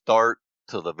from the start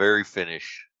to the very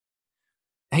finish.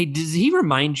 Hey, does he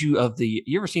remind you of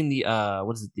you ever seen the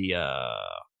what is it, the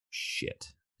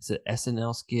shit? Is it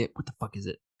SNL skit? What the fuck is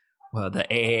it? The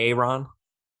AAA Ron?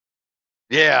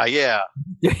 Yeah, yeah.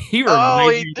 He Oh,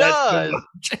 reminds he me of that so does.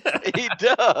 much. He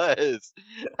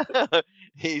does.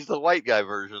 He's the white guy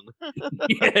version.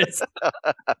 Yes.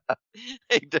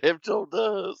 He damn sure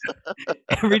does.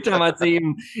 Every time I see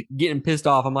him getting pissed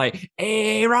off, I'm like,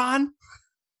 "Hey, Ron."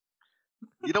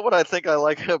 You know what I think I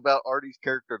like about Artie's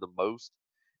character the most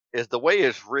is the way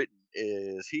it's written.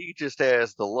 Is he just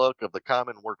has the luck of the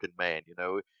common working man?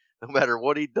 No matter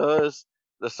what he does,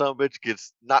 the son of a bitch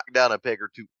gets knocked down a peg or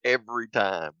two every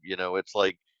time. It's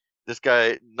like this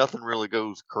guy, nothing really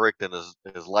goes correct in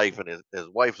his life, and his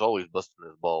wife's always busting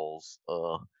his balls.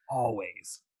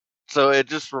 Always. So it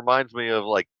just reminds me of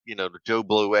like the Joe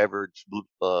Blow average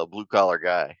blue collar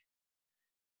guy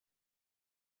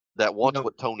that You wants know,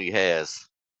 what Tony has.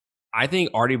 I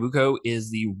think Artie Bucco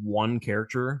is the one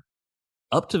character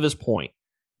up to this point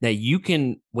that you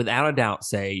can, without a doubt,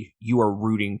 say you are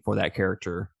rooting for that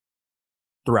character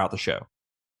throughout the show.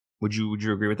 Would you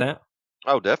agree with that?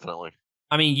 Oh, definitely.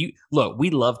 I mean, you look, we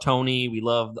love Tony, we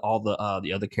love all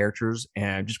the other characters,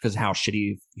 and just because how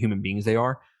shitty human beings they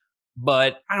are.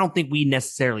 But I don't think we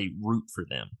necessarily root for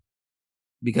them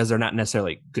because they're not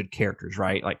necessarily good characters,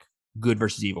 right? Like good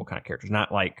versus evil kind of characters,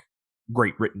 not like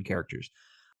great written characters.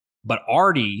 But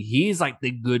Artie, he's like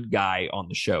the good guy on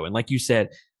the show, and like you said,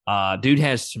 dude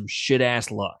has some shit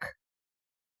ass luck.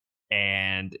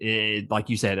 And like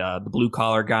you said, the blue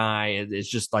collar guy is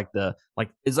just like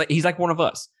it's like he's like one of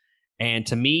us. And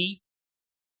to me,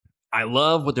 I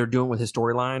love what they're doing with his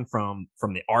storyline from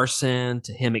the arson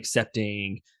to him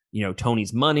accepting,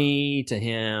 Tony's money to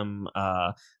him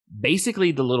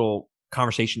basically the little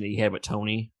conversation that he had with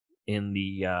Tony in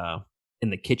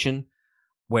the kitchen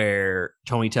where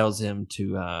Tony tells him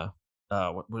to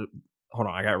hold on,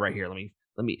 I got it right here.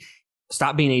 Let me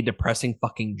stop being a depressing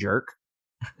fucking jerk.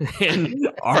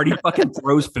 And Artie fucking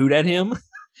throws food at him.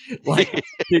 Like,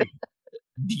 dude,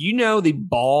 do you know the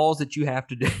balls that you have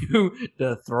to do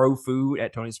to throw food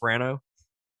at Tony Soprano?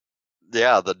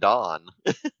 Yeah, the Don.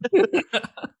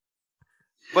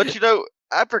 But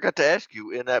I forgot to ask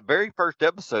you in that very first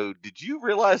episode, did you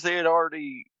realize they had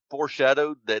already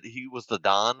foreshadowed that he was the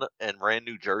Don and ran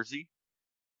New Jersey?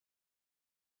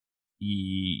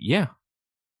 Yeah.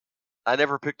 I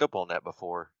never picked up on that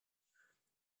before.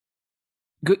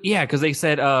 Good. Yeah, because they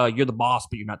said you're the boss,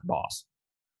 but you're not the boss.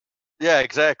 Yeah,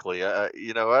 exactly. I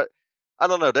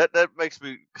don't know. That makes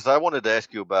me, because I wanted to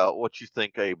ask you about what you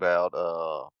think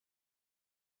about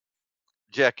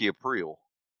Jackie Aprile.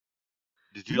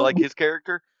 Did you like his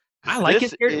character? I Because like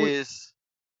his character.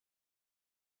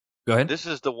 Go ahead. this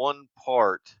is the one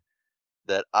part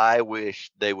that I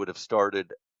wish they would have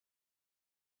started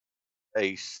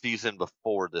a season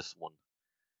before this one,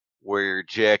 where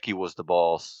Jackie was the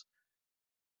boss,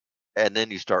 and then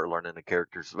you start learning the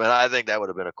characters. Man, I think that would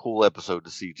have been a cool episode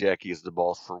to see Jackie as the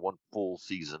boss for one full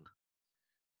season.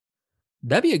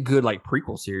 That'd be a good like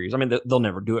prequel series. I mean, they'll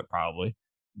never do it probably,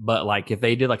 but like if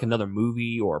they did like another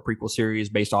movie or a prequel series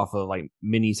based off of like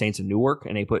mini Saints of Newark,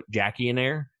 and they put Jackie in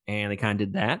there, and they kind of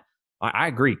did that, I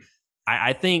agree.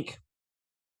 I think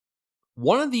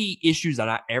one of the issues that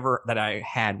I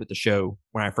had with the show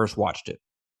when I first watched it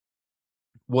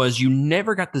was you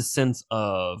never got the sense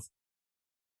of,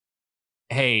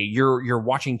 hey, you're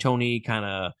watching Tony kind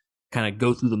of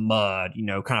go through the mud,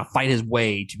 kind of fight his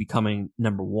way to becoming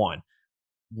number one.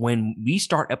 When we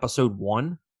start episode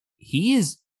one, he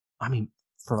is, I mean,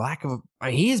 for lack of,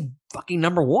 he is fucking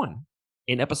number one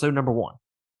in episode number one.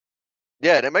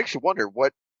 Yeah, and it makes you wonder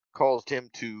what caused him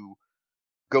to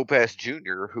go past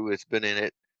Junior, who has been in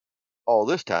it all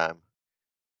this time.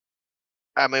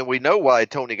 I mean, we know why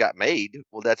Tony got made.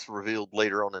 Well, that's revealed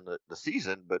later on in the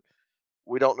season, but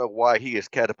we don't know why he is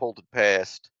catapulted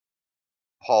past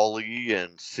Paulie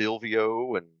and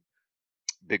Silvio, and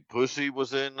Big Pussy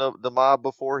was in the mob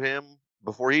before him,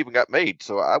 before he even got made.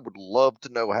 So I would love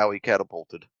to know how he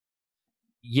catapulted.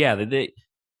 Yeah, they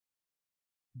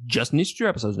just in these 2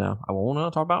 episodes now. I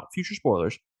won't talk about future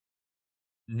spoilers.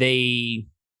 They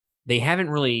haven't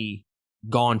really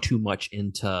gone too much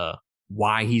into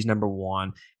why he's number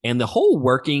one, and the whole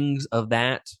workings of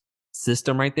that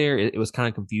system right there. It was kind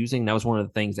of confusing. That was one of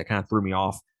the things that kind of threw me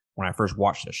off when I first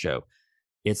watched the show.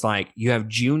 It's like you have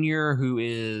Junior, who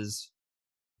is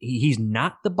he's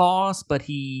not the boss, but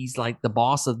he's like the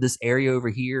boss of this area over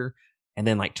here. And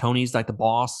then like Tony's like the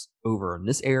boss over in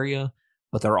this area,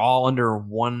 but they're all under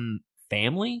one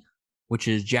family, which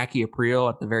is Jackie Aprile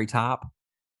at the very top.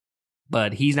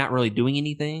 But he's not really doing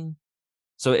anything.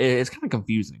 So it's kind of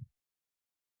confusing.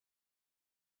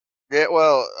 Yeah,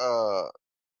 well,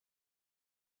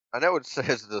 I know it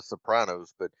says The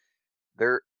Sopranos, but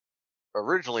they're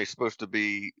originally supposed to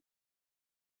be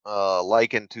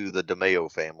likened to the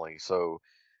DeMeo family. So,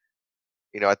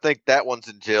 I think that one's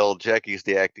in jail. Jackie's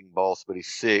the acting boss, but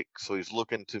he's sick, so he's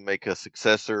looking to make a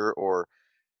successor, or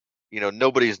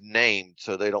nobody's named,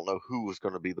 so they don't know who is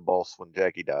going to be the boss when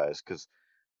Jackie dies. Because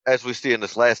as we see in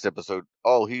this last episode,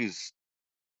 all he's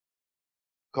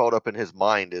caught up in his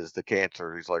mind is the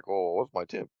cancer. He's like, "Oh, what's my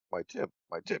tip? My tip?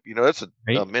 My tip?" That's a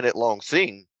Right? minute-long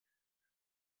scene,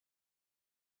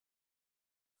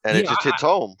 and it Yeah, just hits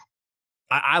home.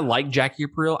 I like Jackie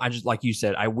Aprile. I just, like you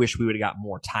said, I wish we would have got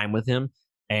more time with him.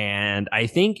 And I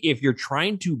think if you're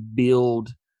trying to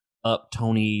build up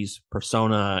Tony's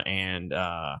persona and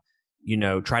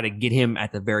try to get him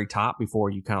at the very top before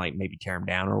you kind of like maybe tear him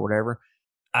down or whatever.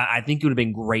 I think it would have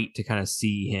been great to kind of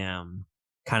see him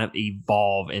kind of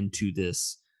evolve into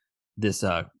this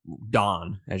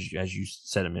Don, as you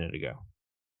said a minute ago.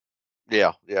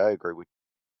 Yeah, I agree with you.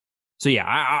 So yeah,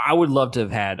 I would love to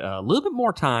have had a little bit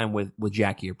more time with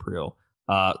Jackie Aprile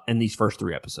in these first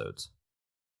 3 episodes.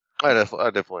 I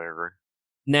definitely agree.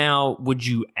 Now, would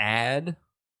you add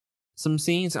some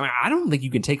scenes? I mean, I don't think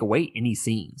you can take away any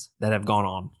scenes that have gone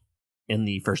on in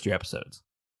the first 3 episodes.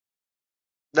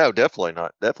 No, definitely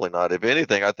not. Definitely not. If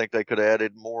anything, I think they could have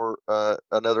added more,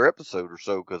 another episode or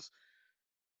so, because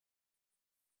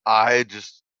I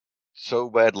just so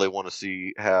badly want to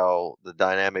see how the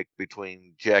dynamic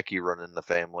between Jackie running the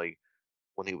family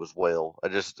when he was well. I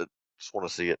just want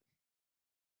to see it.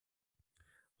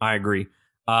 I agree.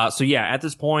 So yeah, at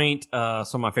this point, some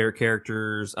of my favorite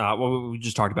characters. Well, we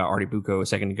just talked about Artie Bucco a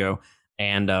second ago,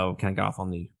 and kind of got off on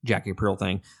the Jackie Aprile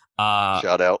thing.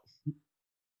 Shout out.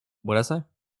 What did I say?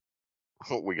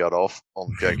 We got off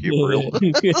on Jackie Aprile.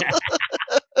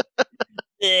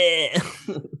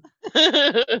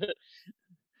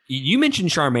 You mentioned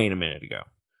Charmaine a minute ago.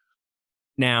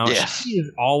 Now, yes.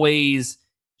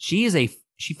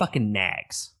 she fucking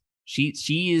nags. She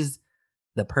is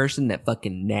the person that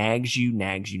fucking nags you,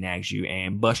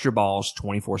 and bust your balls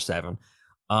 24/7.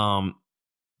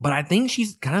 But I think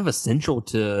she's kind of essential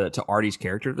to Artie's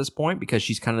character at this point, because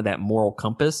she's kind of that moral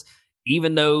compass,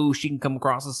 even though she can come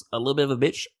across as a little bit of a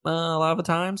bitch a lot of the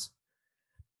times.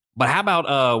 But how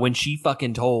about when she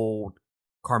fucking told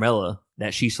Carmela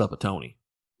that she slept with Tony?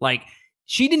 Like,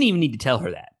 she didn't even need to tell her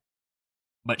that,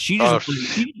 but she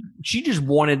just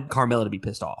wanted Carmela to be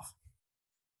pissed off.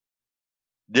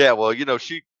 Yeah, well,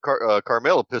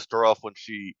 Carmela pissed her off when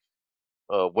she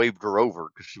waved her over,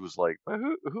 because she was like,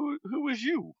 "Who is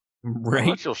you? Right?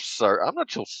 I'm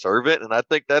not your servant." And I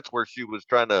think that's where she was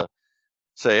trying to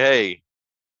say, "Hey,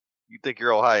 you think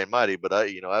you're all high and mighty, but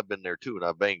I've been there too, and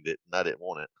I banged it, and I didn't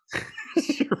want it."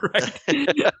 Right.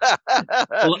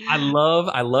 Well,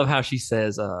 I love how she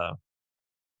says,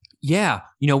 "Yeah,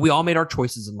 we all made our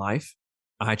choices in life.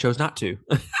 I chose not to."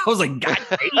 I was like, God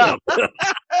damn.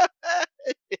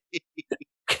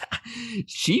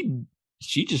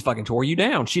 She just fucking tore you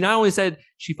down. She not only said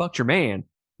she fucked your man,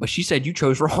 but she said you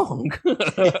chose wrong.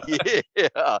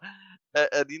 Yeah.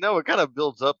 And it kind of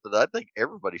builds up that I think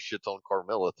everybody shits on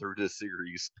Carmela through this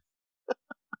series.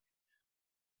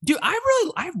 Dude, I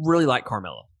really like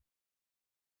Carmela.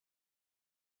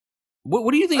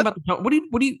 What do you think about the? What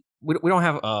do you? We don't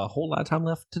have a whole lot of time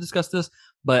left to discuss this,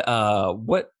 but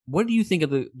what do you think of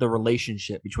the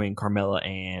relationship between Carmela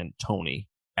and Tony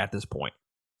at this point?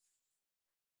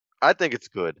 I think it's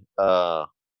good.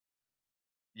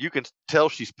 You can tell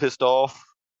she's pissed off,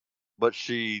 but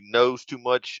she knows too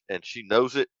much, and she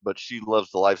knows it, but she loves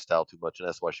the lifestyle too much, and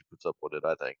that's why she puts up with it,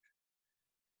 I think.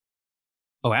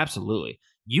 Oh, absolutely.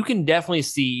 You can definitely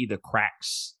see the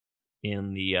cracks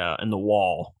in the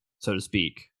wall, so to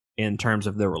speak, in terms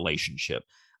of their relationship.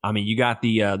 I mean, you got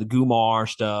the Gumar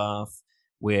stuff,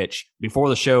 which before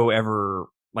the show ever,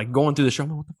 like, going through the show, I'm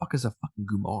like, what the fuck is a fucking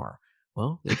Gumar?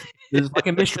 Well, it's his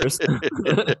fucking mistress.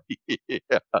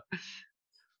 Yeah.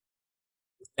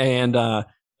 And I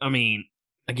mean,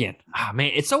 again,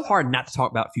 man, it's so hard not to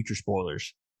talk about future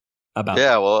spoilers about.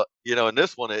 Yeah, well, in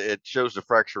this one, it shows the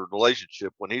fractured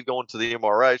relationship. When he's going to the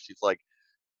MRI, she's like,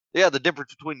 "Yeah, the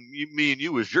difference between me and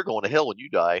you is you're going to hell when you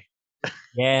die."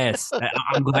 Yes,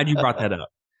 I'm glad you brought that up,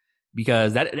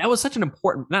 because that was such an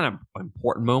important, not an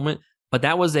important moment, but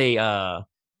that was a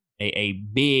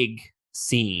big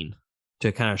scene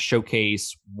to kind of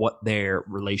showcase what their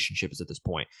relationship is at this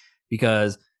point.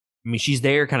 Because I mean, she's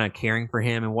there kind of caring for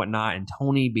him and whatnot, and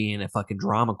Tony, being a fucking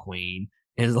drama queen,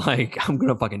 is like, I'm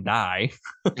gonna fucking die.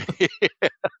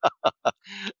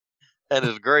 And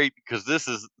it's great because this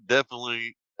is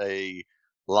definitely a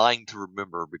line to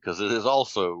remember, because it is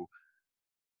also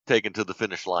taken to the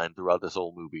finish line throughout this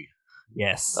whole movie.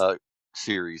 Yes.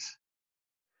 Series.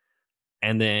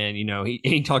 And then,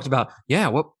 he talks about, yeah,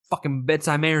 what fucking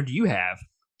bedside manner do you have?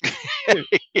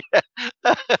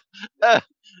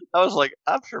 I was like,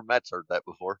 I'm sure Matt's heard that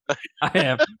before. I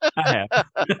have.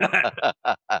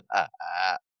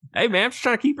 Hey, man, I'm just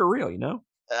trying to keep it real,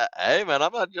 Hey, man,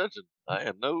 I'm not judging. I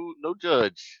am no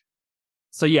judge.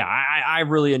 So yeah, I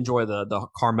really enjoy the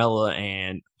Carmela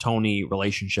and Tony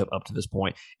relationship up to this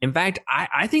point. In fact,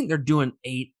 I think they're doing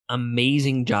an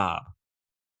amazing job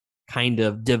kind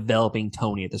of developing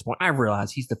Tony at this point. I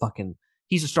realize he's the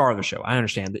star of the show. I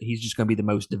understand that he's just going to be the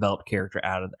most developed character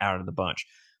out of the bunch.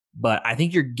 But I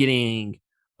think you're getting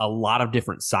a lot of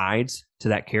different sides to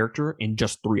that character in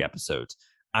just 3 episodes.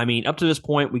 I mean, up to this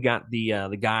point, we got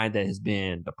the guy that has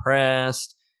been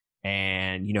depressed,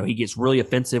 and he gets really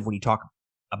offensive when you talk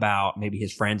about maybe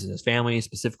his friends and his family,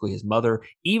 specifically his mother,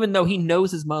 even though he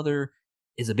knows his mother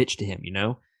is a bitch to him.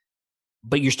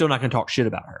 But you're still not going to talk shit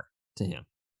about her to him.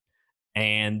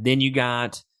 And then you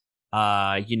got,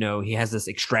 he has this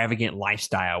extravagant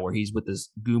lifestyle where he's with this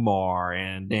Gumar,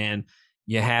 and then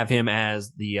you have him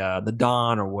as the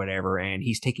Don or whatever, and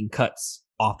he's taking cuts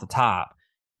off the top,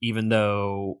 even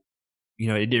though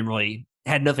it didn't really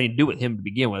had nothing to do with him to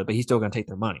begin with, but he's still going to take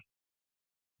their money.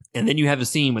 And then you have a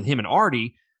scene with him and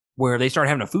Artie where they start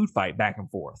having a food fight back and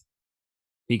forth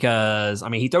because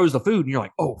he throws the food and you're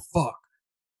like, oh fuck,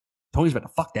 Tony's about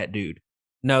to fuck that dude.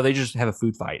 No, they just have a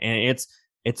food fight, and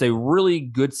it's a really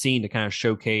good scene to kind of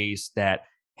showcase that,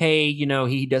 hey,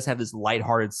 he does have this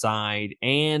lighthearted side,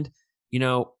 and he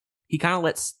kind of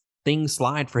lets things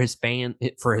slide for his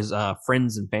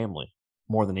friends and family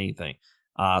more than anything.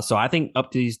 So I think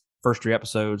up to these first 3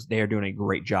 episodes, they are doing a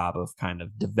great job of kind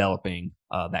of developing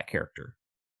that character.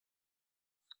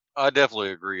 I definitely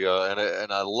agree,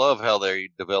 and I love how they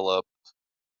developed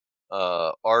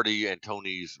Artie and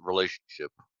Tony's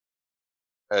relationship.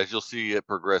 As you'll see it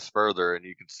progress further, and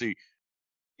you can see,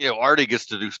 Artie gets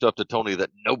to do stuff to Tony that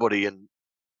nobody in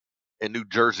New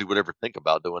Jersey would ever think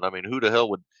about doing. I mean, who the hell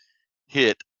would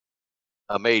hit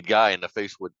a made guy in the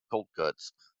face with cold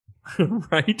cuts?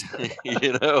 Right?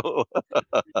 I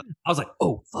was like,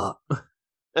 oh fuck.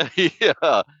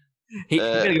 Yeah. He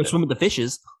gotta go swim with the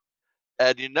fishes.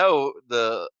 And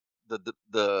the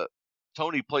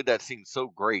Tony played that scene so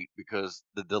great because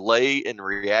the delay in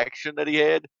reaction that he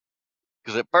had.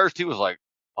 Because at first he was like,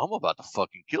 I'm about to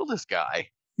fucking kill this guy.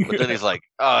 But then he's like,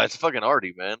 it's fucking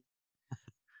Artie, man.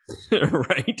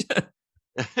 Right?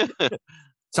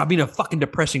 Stop being a fucking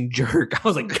depressing jerk. I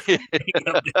was like,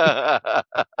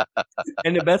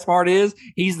 and the best part is,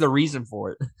 he's the reason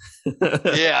for it.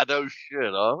 Yeah, no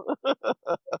shit, huh?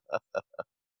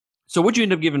 So what'd you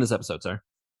end up giving this episode, sir?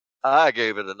 I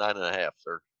gave it a 9.5,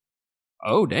 sir.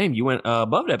 Oh, damn. You went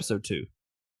above episode 2.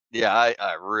 Yeah,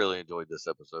 I really enjoyed this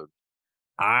episode.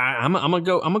 I'm gonna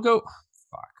go.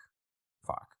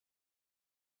 Fuck.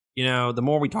 The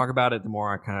more we talk about it, the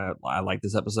more I like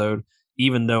this episode.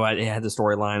 Even though it had the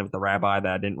storyline with the rabbi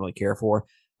that I didn't really care for,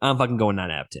 I'm fucking going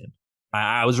 9 out of 10.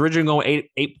 I was originally going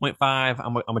 8.5.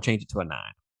 I'm gonna change it to a 9.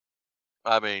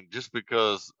 I mean, just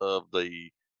because of the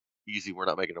easy, we're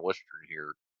not making a Western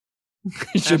here.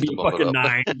 It should be a fucking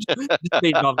 9. Just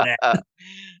based off that.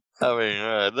 I mean,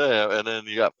 and then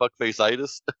you got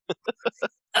fuckface-itis.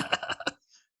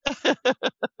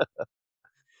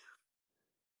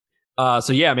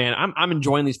 So yeah, man, I'm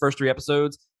enjoying these first 3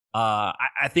 episodes.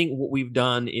 I think what we've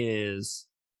done is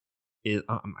I'm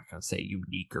not gonna say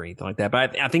unique or anything like that,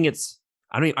 but I think it's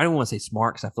I don't want to say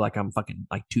smart because I feel like I'm fucking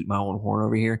like tooting my own horn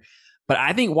over here. But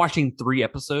I think watching 3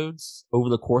 episodes over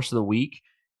the course of the week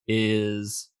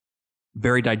is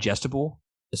very digestible,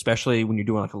 especially when you're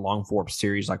doing like a long form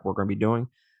series like we're going to be doing.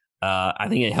 I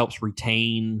think it helps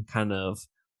retain kind of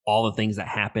all the things that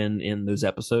happen in those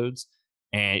episodes.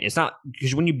 And it's not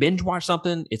because when you binge watch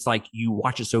something, it's like you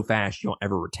watch it so fast you don't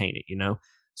ever retain it.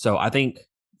 So I think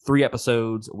 3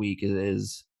 episodes a week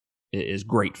is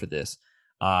great for this.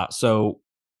 So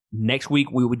next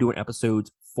week we will be doing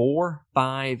episodes 4,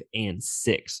 5, and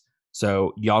 6.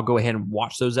 So y'all go ahead and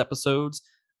watch those episodes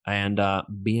and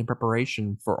be in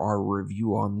preparation for our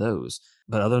review on those.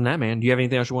 But other than that, man, do you have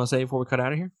anything else you want to say before we cut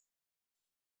out of here?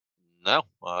 No,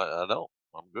 I don't.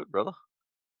 I'm good, brother.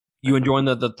 You enjoying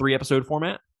the 3 episode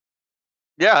format?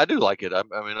 Yeah, I do like it. I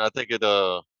mean, I think it.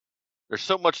 There's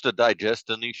so much to digest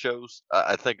in these shows.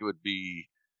 I think it would be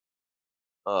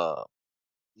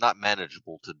not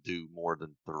manageable to do more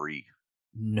than 3.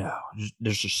 No,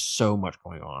 there's just so much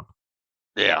going on.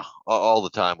 Yeah, all the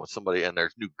time with somebody, and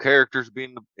there's new characters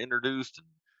being introduced,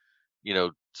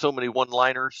 and so many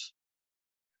one-liners.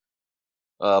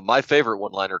 My favorite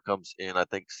one-liner comes in, I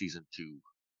think, season 2.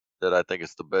 That I think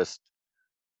is the best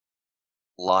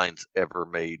lines ever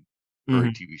made for a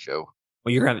TV show.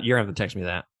 Well, you're gonna have to text me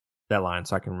that line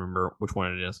so I can remember which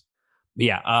one it is. But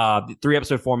yeah, the 3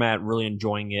 episode format, really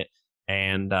enjoying it,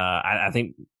 and I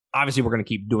think obviously we're gonna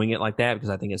keep doing it like that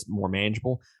because I think it's more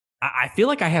manageable. I feel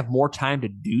like I have more time to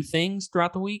do things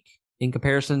throughout the week in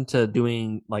comparison to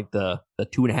doing like the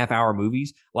 2.5 hour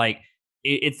movies. Like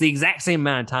it's the exact same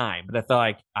amount of time, but I feel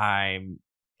like I'm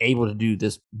able to do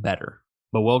this better.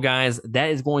 But well, guys,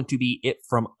 that is going to be it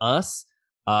from us.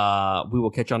 We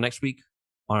will catch y'all next week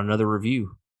on another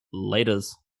review.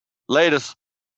 Laters.